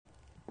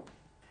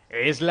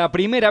Es la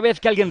primera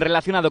vez que alguien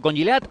relacionado con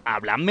Gilead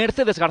habla.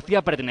 Mercedes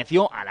García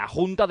perteneció a la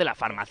Junta de la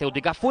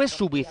Farmacéutica, fue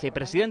su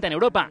vicepresidenta en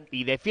Europa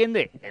y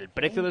defiende el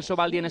precio del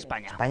Sovaldi en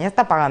España. España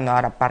está pagando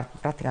ahora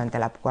prácticamente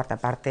la cuarta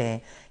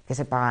parte que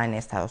se paga en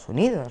Estados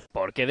Unidos.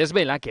 Porque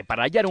desvela que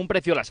para hallar un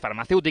precio las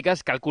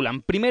farmacéuticas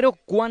calculan primero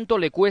cuánto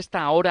le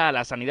cuesta ahora a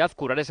la sanidad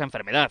curar esa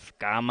enfermedad,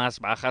 camas,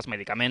 bajas,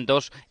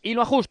 medicamentos, y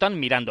lo ajustan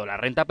mirando la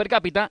renta per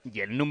cápita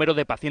y el número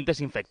de pacientes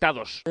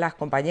infectados. Las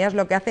compañías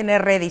lo que hacen es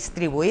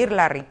redistribuir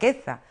la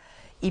riqueza.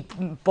 ¿Y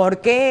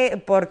por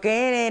qué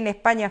en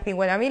España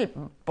 50.000?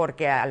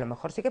 Porque a lo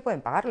mejor sí que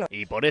pueden pagarlo.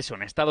 Y por eso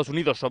en Estados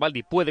Unidos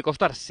Sovaldi puede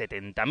costar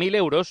 70.000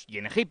 euros y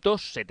en Egipto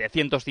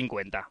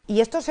 750.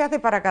 Y esto se hace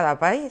para cada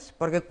país,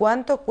 porque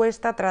 ¿cuánto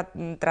cuesta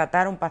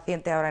tratar a un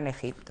paciente ahora en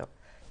Egipto?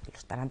 Lo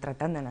estarán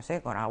tratando, no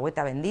sé, con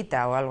agüita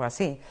bendita o algo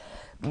así.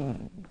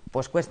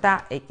 Pues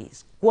cuesta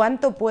X.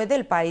 ¿Cuánto puede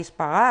el país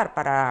pagar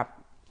para...?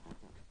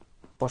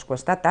 Pues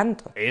cuesta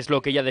tanto. Es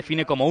lo que ella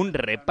define como un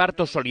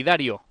reparto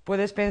solidario.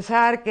 Puedes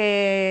pensar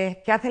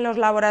que ¿qué hacen los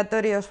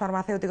laboratorios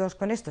farmacéuticos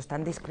con esto?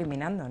 Están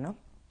discriminando, ¿no?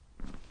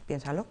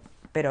 Piénsalo.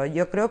 Pero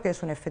yo creo que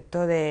es un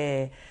efecto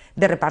de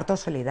reparto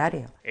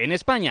solidario. En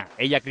España,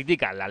 ella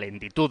critica la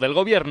lentitud del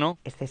gobierno.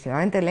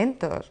 Excesivamente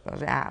lentos. O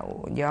sea,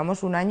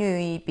 llevamos 1 año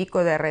y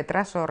pico de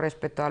retraso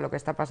respecto a lo que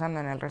está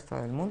pasando en el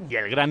resto del mundo. Y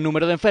el gran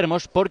número de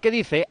enfermos porque,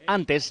 dice,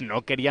 antes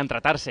no querían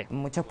tratarse.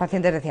 Muchos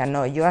pacientes decían,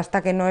 no, yo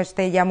hasta que no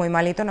esté ya muy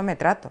malito no me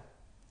trato.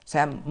 O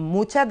sea,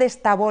 mucha de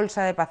esta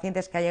bolsa de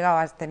pacientes que ha llegado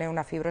a tener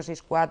una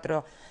fibrosis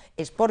 4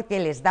 es porque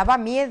les daba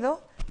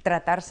miedo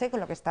tratarse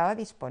con lo que estaba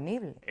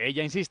disponible.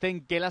 Ella insiste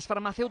en que las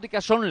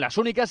farmacéuticas son las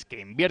únicas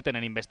que invierten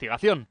en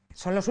investigación.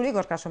 Son los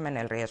únicos que asumen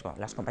el riesgo,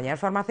 las compañías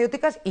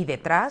farmacéuticas y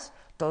detrás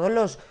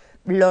todos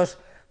los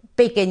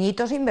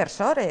pequeñitos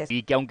inversores.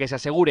 Y que aunque se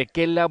asegure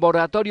que el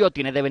laboratorio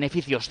tiene de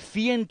beneficios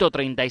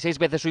 136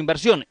 veces su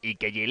inversión y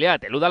que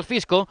Gilead eluda al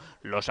fisco,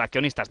 los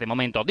accionistas de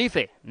momento,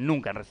 dice,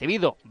 nunca han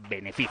recibido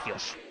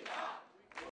beneficios.